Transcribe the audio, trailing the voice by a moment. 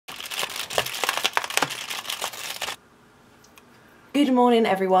Good morning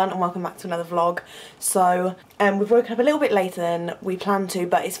everyone and welcome back to another vlog. So we've woken up a little bit later than we planned to,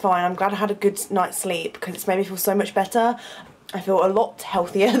 but it's fine. I'm glad I had a good night's sleep because it's made me feel so much better. I feel a lot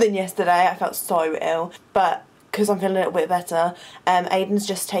healthier than yesterday. I felt so ill, but because I'm feeling a little bit better, Aidan's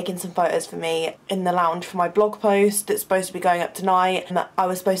just taken some photos for me in the lounge for my blog post that's supposed to be going up tonight. I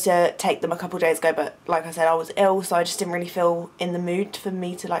was supposed to take them a couple of days ago, but like I said, I was ill, so I just didn't really feel in the mood for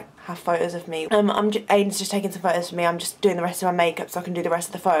me to like have photos of me. Aidan's just taking some photos for me. I'm just doing the rest of my makeup so I can do the rest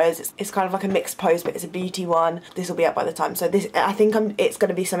of the photos. It's kind of like a mixed post, but it's a beauty one. This will be up by the time. So this, I think it's going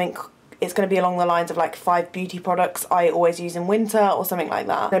to be something. It's going to be along the lines of like 5 beauty products I always use in winter or something like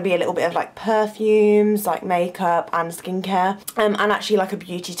that. There'll be a little bit of like perfumes, like makeup and skincare, and actually like a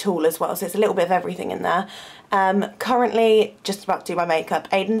beauty tool as well. So it's a little bit of everything in there. Currently just about to do my makeup.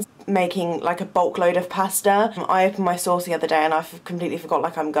 Aidan's making like a bulk load of pasta. I opened my sauce the other day and I completely forgot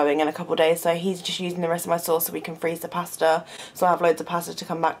like I'm going in a couple of days, so he's just using the rest of my sauce so we can freeze the pasta. So I have loads of pasta to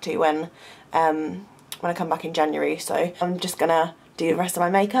come back to when I come back in January. So I'm just gonna do the rest of my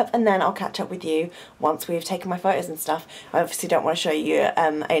makeup and then I'll catch up with you once we've taken my photos and stuff. I obviously don't want to show you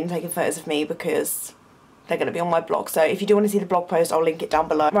Aidan taking photos of me because they're going to be on my blog, so if you do want to see the blog post I'll link it down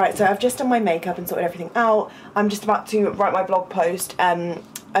below. Right, so I've just done my makeup and sorted everything out. I'm just about to write my blog post.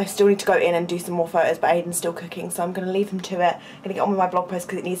 I still need to go in and do some more photos, but Aidan's still cooking, so I'm going to leave him to it. I'm going to get on with my blog post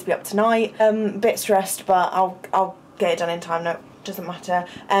because it needs to be up tonight. A bit stressed, but I'll get it done in time. No, it doesn't matter.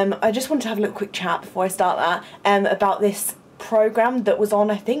 I just wanted to have a little quick chat before I start that about this program that was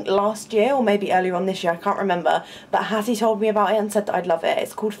on, I think last year or maybe earlier on this year, I can't remember, but Hattie told me about it and said that I'd love it.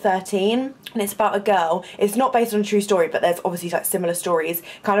 It's called 13 and it's about a girl. It's not based on a true story, but there's obviously like similar stories.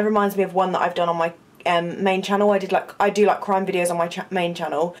 Kind of reminds me of one that I've done on my main channel. I do like crime videos on my main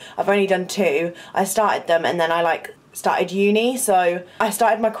channel. I've only done 2. I started them and then I started uni, so I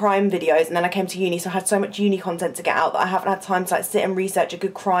started my crime videos and then I came to uni, so I had so much uni content to get out that I haven't had time to like sit and research a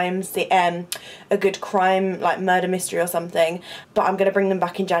good crime like murder mystery or something. But I'm going to bring them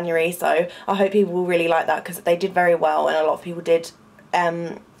back in January, so I hope people will really like that because they did very well and a lot of people did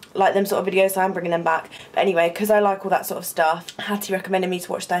like them sort of videos, so I'm bringing them back. But anyway, because I like all that sort of stuff, Hattie recommended me to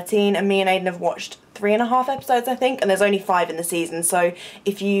watch 13 and me and Aidan have watched 3.5 episodes I think, and there's only 5 in the season, so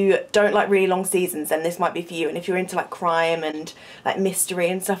if you don't like really long seasons then this might be for you, and if you're into like crime and like mystery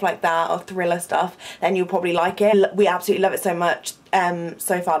and stuff like that or thriller stuff then you'll probably like it. We absolutely love it so much.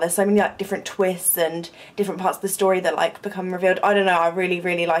 So far there's so many like different twists and different parts of the story that like become revealed. I don't know, I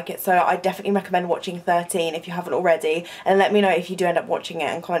really like it, so I definitely recommend watching 13 if you haven't already, and let me know if you do end up watching it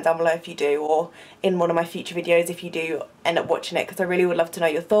and comment down below if you do, or in one of my future videos if you do end up watching it, because I really would love to know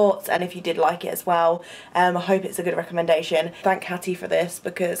your thoughts and if you did like it as well. I hope it's a good recommendation. Thank Hattie for this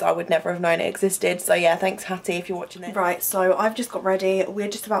because I would never have known it existed, so yeah, thanks Hattie if you're watching this. Right, so I've just got ready, we're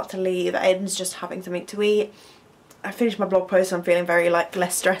just about to leave. Aidan's just having something to eat. I finished my blog post, so I'm feeling very like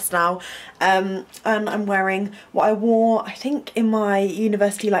less stressed now, and I'm wearing what I wore I think in my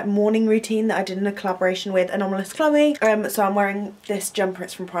university like morning routine that I did in a collaboration with Anomalous Chloe. So I'm wearing this jumper,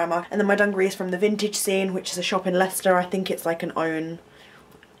 it's from Primark, and then my dungaree is from the Vintage Scene, which is a shop in Leicester. I think it's like an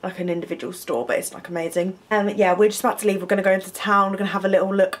individual store, but it's like amazing. Yeah, we're just about to leave. We're gonna go into town, we're gonna have a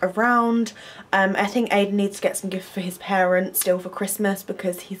little look around. I think Aidan needs to get some gifts for his parents still for Christmas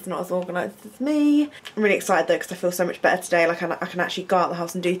because he's not as organised as me. I'm really excited though because I feel so much better today, like I can actually go out the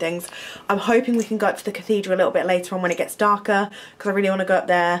house and do things. I'm hoping we can go up to the cathedral a little bit later on when it gets darker because I really want to go up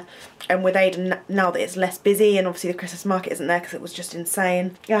there and with Aidan now that it's less busy, and obviously the Christmas market isn't there because it was just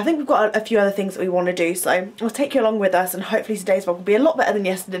insane. Yeah, I think we've got a few other things that we want to do, so I'll take you along with us and hopefully today's vlog will be a lot better than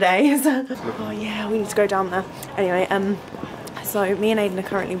yesterday's. Oh yeah, we need to go down there. Anyway, so me and Aidan are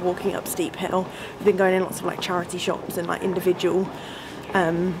currently walking up Steep Hill. We've been going in lots of like charity shops and like individual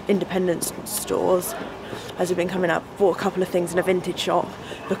independent stores as we've been coming up. Bought a couple of things in a vintage shop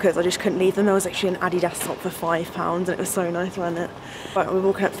because I just couldn't leave them. There was actually an Adidas sock for £5 and it was so nice, wasn't it? Right, we're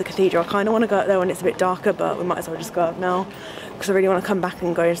walking up to the cathedral. I kind of want to go up there when it's a bit darker, but we might as well just go up now because I really want to come back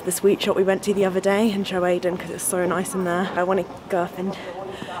and go into the sweet shop we went to the other day and show Aidan because it's so nice in there. I want to go up and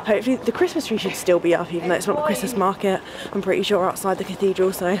hopefully the Christmas tree should still be up even though it's not the Christmas market. I'm pretty sure we're outside the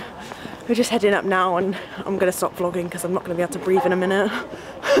cathedral, so we're just heading up now and I'm going to stop vlogging because I'm not going to be able to breathe in a minute.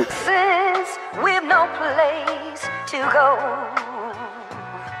 Since we've no place to go,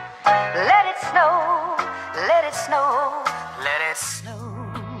 let it snow, let it snow, let it snow.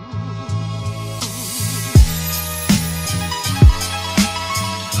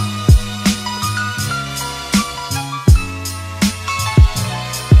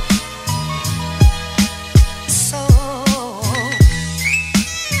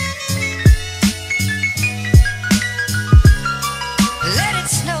 Let it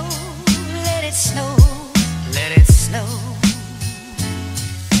snow, let it snow, let it snow.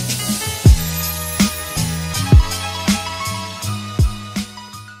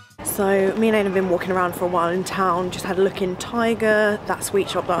 and Aidan have been walking around for a while in town, just had a look in Tiger, that sweet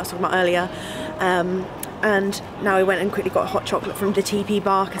shop that I was talking about earlier, and now we went and quickly got a hot chocolate from the TP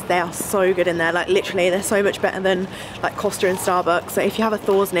bar because they are so good in there. Like literally they're so much better than like Costa and Starbucks. So if you have a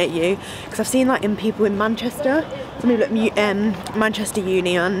Thor's near you, because I've seen like in people in Manchester, somebody look Manchester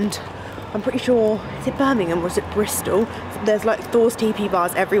Uni, and I'm pretty sure, is it Birmingham or is it Bristol? There's like Thor's TP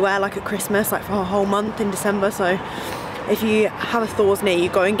bars everywhere, like at Christmas, like for a whole month in December. So if you have a Thor's near you,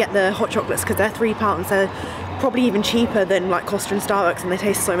 go and get the hot chocolates because they're £3. They're probably even cheaper than like Costa and Starbucks, and they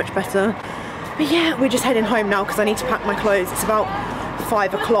taste so much better. But yeah, we're just heading home now because I need to pack my clothes. It's about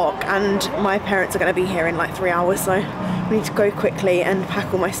 5 o'clock and my parents are going to be here in like 3 hours, so we need to go quickly and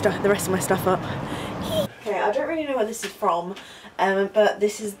pack all my stuff, the rest of my stuff up. Okay, I don't really know where this is from, but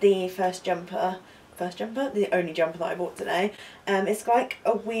this is the the only jumper that I bought today. It's like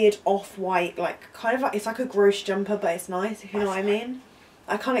a weird off-white, like kind of like, it's like a gross jumper, but it's nice, if you know what I mean.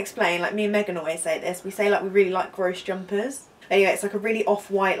 I can't explain, like me and Megan always say this, we say like we really like gross jumpers. Anyway, it's like a really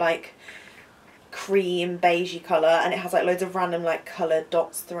off-white, like cream beigey colour, and it has like loads of random like coloured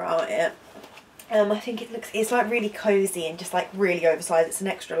dots throughout it. I think it's like really cosy and just like really oversized. It's an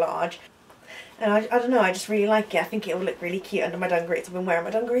extra large, and I don't know, I just really like it. I think it will look really cute under my dungarees. I've been wearing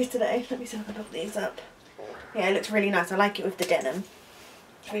my dungarees today. Let me see if I can pop these up. Yeah, it looks really nice. I like it with the denim.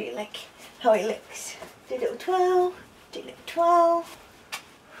 I really like how it looks. Do a little twirl, do a little twirl.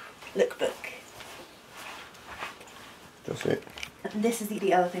 Lookbook. That's it. This is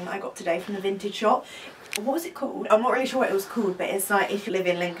the other thing that I got today from the vintage shop. What was it called? I'm not really sure what it was called, but it's like if you live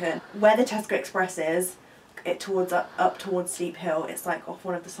in Lincoln, where the Tesco Express is, up towards Steep Hill, it's like off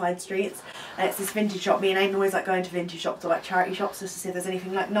one of the side streets, and it's this vintage shop. Me and Aidan always like going to vintage shops or like charity shops just to see if there's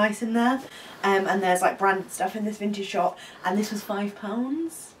anything like nice in there, and there's like branded stuff in this vintage shop, and this was £5.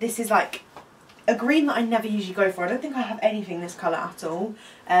 This is like a green that I never usually go for. I don't think I have anything this colour at all,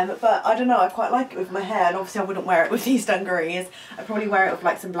 but I don't know, I quite like it with my hair, and obviously I wouldn't wear it with these dungarees. I'd probably wear it with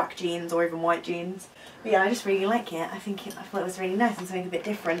like some black jeans or even white jeans. But yeah, I just really like it. I thought it was really nice and something a bit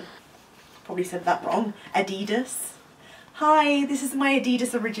different. Probably said that wrong. Adidas. Hi, this is my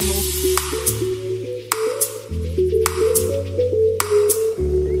Adidas original.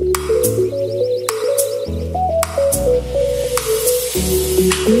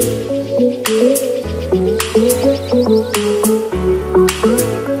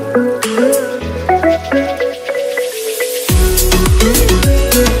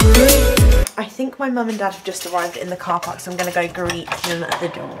 I think my mum and dad have just arrived in the car park, so I'm going to go greet them at the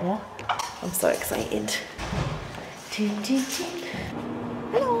door. I'm so excited.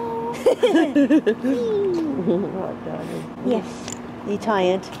 Hello! Right, darling. Yes. Are you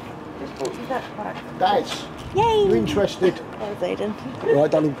tired? Just brought you that back. That's. Yay! You're interested. There's Aidan.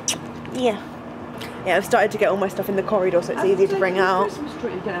 Right, darling. Yeah. Yeah, I've started to get all my stuff in the corridor, so it's easier to bring out. Christmas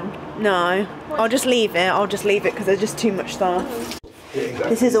tree down. No, I'll just leave it. I'll just leave it because there's just too much stuff. Yeah, exactly.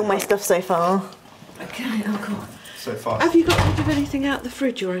 This is all my stuff so far. Okay, oh god. So far. Have you got rid of anything out the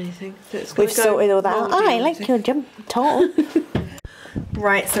fridge or anything? We've sorted all that out. Oh, I like your jump top.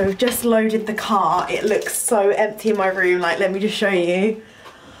 Right, so we've just loaded the car. It looks so empty in my room. Like, let me just show you.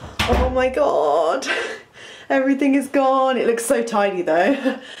 Oh my god. Everything is gone. It looks so tidy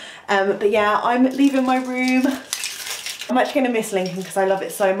though. But yeah, I'm leaving my room. I'm actually going to miss Lincoln because I love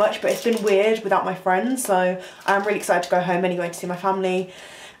it so much, but it's been weird without my friends, so I'm really excited to go home anyway to see my family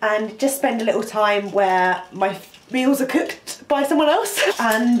and just spend a little time where my meals are cooked by someone else.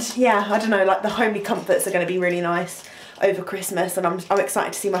 And yeah, I don't know, like the homely comforts are going to be really nice over Christmas, and I'm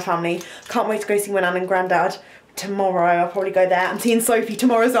excited to see my family. Can't wait to go see my nan and granddad tomorrow. I'll probably go there. I'm seeing Sophie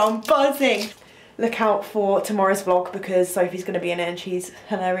tomorrow, so I'm buzzing. Look out for tomorrow's vlog because Sophie's going to be in it and she's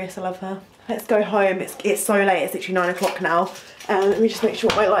hilarious. I love her. Let's go home. It's so late. It's literally 9 o'clock now. Let me just make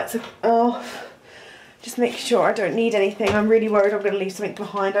sure my lights are off. Just make sure I don't need anything. I'm really worried I'm going to leave something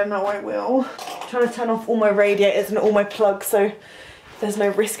behind. I know I will. I'm trying to turn off all my radiators and all my plugs so there's no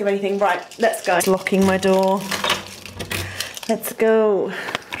risk of anything. Right, let's go. Locking my door. Let's go.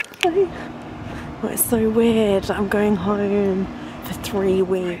 Oh, it's so weird that I'm going home for 3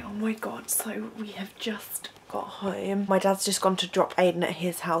 weeks. Oh my god, so we have just got home. My dad's just gone to drop Aidan at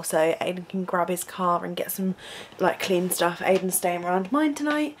his house so Aidan can grab his car and get some like clean stuff. Aidan's staying around mine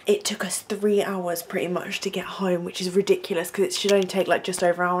tonight. It took us 3 hours pretty much to get home, which is ridiculous because it should only take like just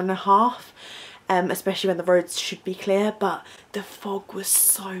over an hour and a half. Especially when the roads should be clear, but the fog was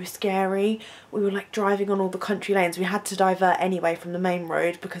so scary. We were like driving on all the country lanes. We had to divert anyway from the main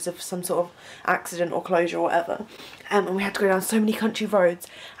road because of some sort of accident or closure or whatever. And we had to go down so many country roads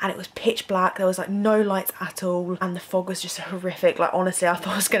and it was pitch black. There was like no lights at all and the fog was just horrific. Like honestly, I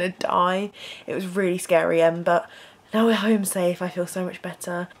thought I was gonna die. It was really scary, but Now we're home safe, I feel so much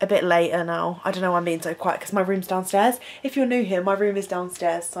better. A bit later now. I don't know why I'm being so quiet because my room's downstairs. If you're new here, my room is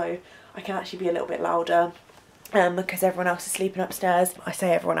downstairs, so I can actually be a little bit louder. Because everyone else is sleeping upstairs. I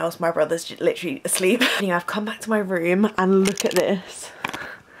say everyone else, my brother's literally asleep. Anyway, I've come back to my room and look at this.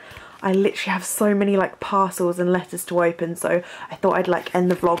 I literally have so many like parcels and letters to open, so I thought I'd like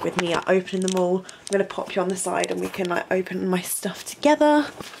end the vlog with me opening them all. I'm gonna pop you on the side and we can like open my stuff together.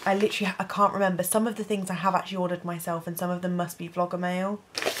 I can't remember. Some of the things I have actually ordered myself and some of them must be vlogger mail.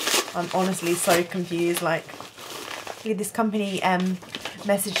 I'm honestly so confused. Like, this company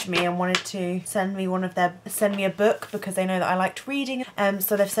messaged me and wanted to send me a book because they know that I liked reading.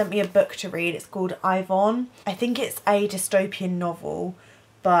 So they've sent me a book to read. It's called Aidan. I think it's a dystopian novel,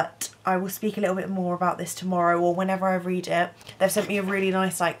 but I will speak a little bit more about this tomorrow or whenever I read it. They've sent me a really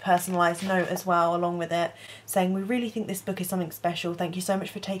nice like personalised note as well along with it, saying we really think this book is something special. Thank you so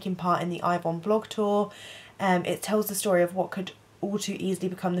much for taking part in the Aidan blog tour. It tells the story of what could all too easily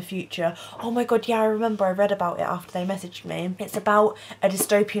become the future. Oh my god, yeah, I remember I read about it after they messaged me. It's about a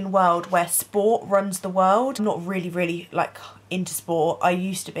dystopian world where sport runs the world. I'm not really like into sport. I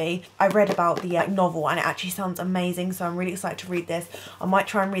used to be. I read about the novel and it actually sounds amazing, so I'm really excited to read this. I might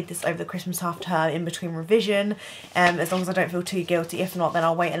try and read this over the Christmas half term in between revision, as long as I don't feel too guilty. If not, then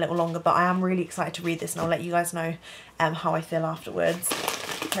I'll wait a little longer, but I am really excited to read this and I'll let you guys know how I feel afterwards.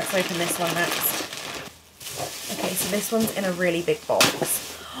 Let's open this one next. Okay, so this one's in a really big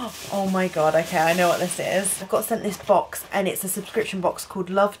box. Oh my god, okay, I know what this is. I've got sent this box and it's a subscription box called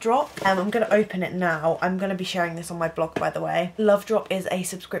Love Drop. I'm going to open it now. I'm going to be sharing this on my blog, by the way. Love Drop is a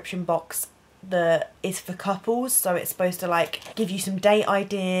subscription box that is for couples, so it's supposed to like give you some date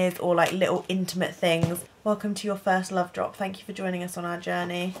ideas or like little intimate things. Welcome to your first Love Drop. Thank you for joining us on our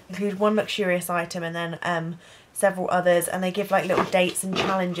journey. Include one luxurious item and then several others, and they give like little dates and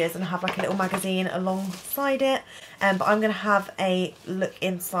challenges and have like a little magazine alongside it. But I'm going to have a look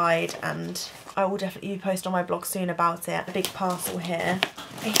inside and I will definitely post on my blog soon about it. A big parcel here.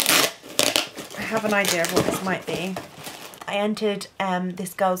 I have an idea of what this might be. I entered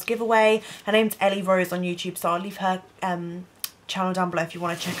this girl's giveaway. Her name's Ellie Rose on YouTube, so I'll leave her channel down below if you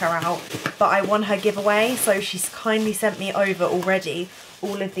want to check her out. But I won her giveaway, so she's kindly sent me over already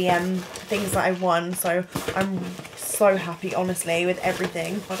all of the things that I won, so I'm so happy, honestly, with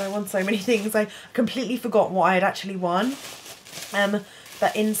everything. But I won so many things, I completely forgot what I had actually won.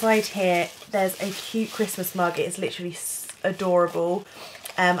 But inside here there's a cute Christmas mug. It is literally adorable.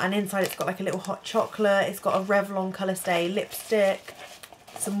 And inside it's got like a little hot chocolate. It's got a Revlon Colour Stay lipstick,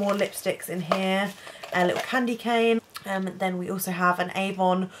 some more lipsticks in here, a little candy cane. Then we also have an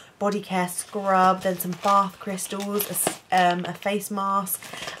Avon body care scrub, then some bath crystals, a face mask,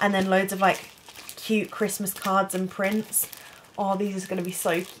 and then loads of like cute Christmas cards and prints. Oh, these are going to be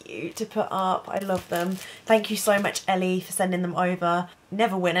so cute to put up. I love them. Thank you so much, Ellie, for sending them over.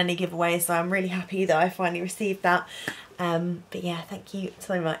 Never win any giveaways, so I'm really happy that I finally received that. But yeah, thank you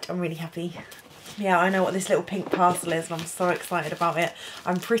so much. I'm really happy. Yeah, I know what this little pink parcel is and I'm so excited about it.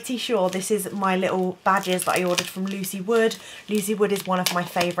 I'm pretty sure this is my little badges that I ordered from Lucy Wood. Lucy Wood is one of my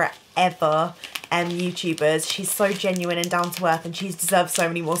favourite ever YouTubers. She's so genuine and down to earth and she's deserved so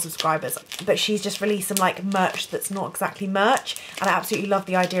many more subscribers. But she's just released some like merch that's not exactly merch, and I absolutely love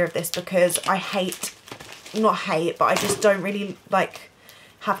the idea of this because I not hate, but I just don't really like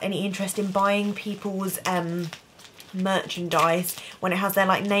have any interest in buying people's merchandise when it has their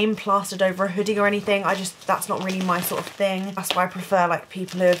like name plastered over a hoodie or anything. That's not really my sort of thing. That's why I prefer like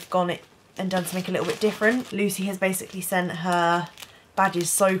people who have gone it and done something a little bit different. Lucy has basically sent her badges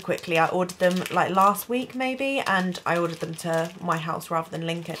so quickly. I ordered them like last week maybe, and I ordered them to my house rather than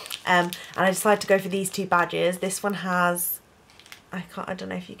Lincoln. And I decided to go for these two badges. This one has, I don't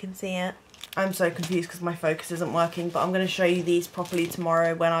know if you can see it. I'm so confused because my focus isn't working, but I'm going to show you these properly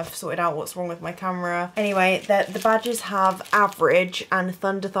tomorrow when I've sorted out what's wrong with my camera. Anyway, the badges have average and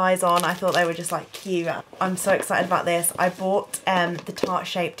thunder thighs on. I thought they were just like cute. I'm so excited about this. I bought the Tarte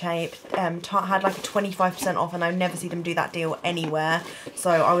Shape Tape. Tarte had like a 25% off and I never see them do that deal anywhere. So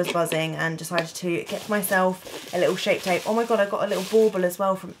I was buzzing and decided to get myself a little Shape Tape. Oh my god, I got a little bauble as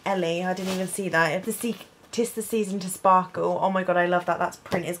well from Ellie. I didn't even see that. "'Tis the season to sparkle." Oh my god, I love that. That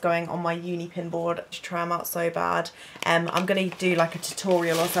print is going on my uni pin board. To try them out so bad. I'm going to do like a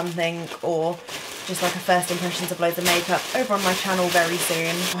tutorial or something, or just like a first impressions of loads of makeup over on my channel very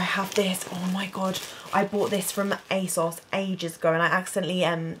soon. I have this. Oh my god, I bought this from ASOS ages ago and I accidentally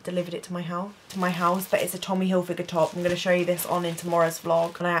delivered it to my house, but it's a Tommy Hilfiger top. I'm going to show you this in tomorrow's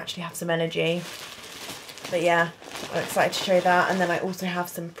vlog and I actually have some energy. But yeah, I'm excited to show that. And then I also have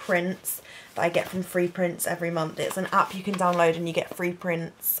some prints that I get from Free Prints every month. It's an app you can download and you get free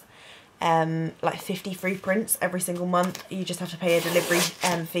prints like 50 free prints every single month. You just have to pay a delivery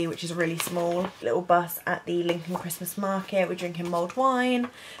fee, which is really small. Little bus at the Lincoln Christmas market. We're drinking mulled wine.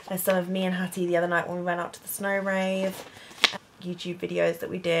 There's some of me and Hattie the other night when we went out to the snow rave. YouTube videos that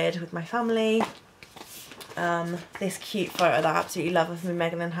we did with my family. This cute photo that I absolutely love of me,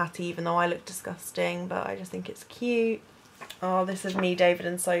 Megan and Hattie, even though I look disgusting, but I just think it's cute. Oh, this is me, David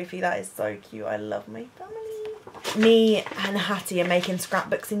and Sophie. That is so cute. I love my family. Me and Hattie are making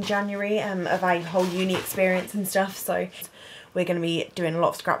scrapbooks in January of our whole uni experience and stuff, so we're going to be doing a lot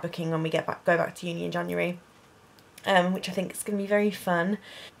of scrapbooking when we go back to uni in January, which I think is going to be very fun.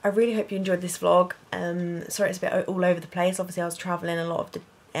 I really hope you enjoyed this vlog. Sorry it's a bit all over the place. Obviously I was travelling a lot of the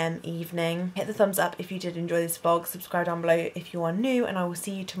evening. Hit the thumbs up if you did enjoy this vlog, subscribe down below if you are new, and I will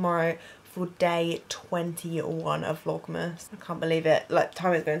see you tomorrow for day 21 of Vlogmas. I can't believe it, like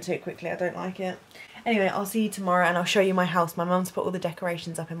time is going too quickly, I don't like it. Anyway, I'll see you tomorrow and I'll show you my house. My mum's put all the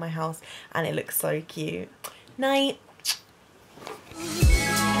decorations up in my house and it looks so cute. Night.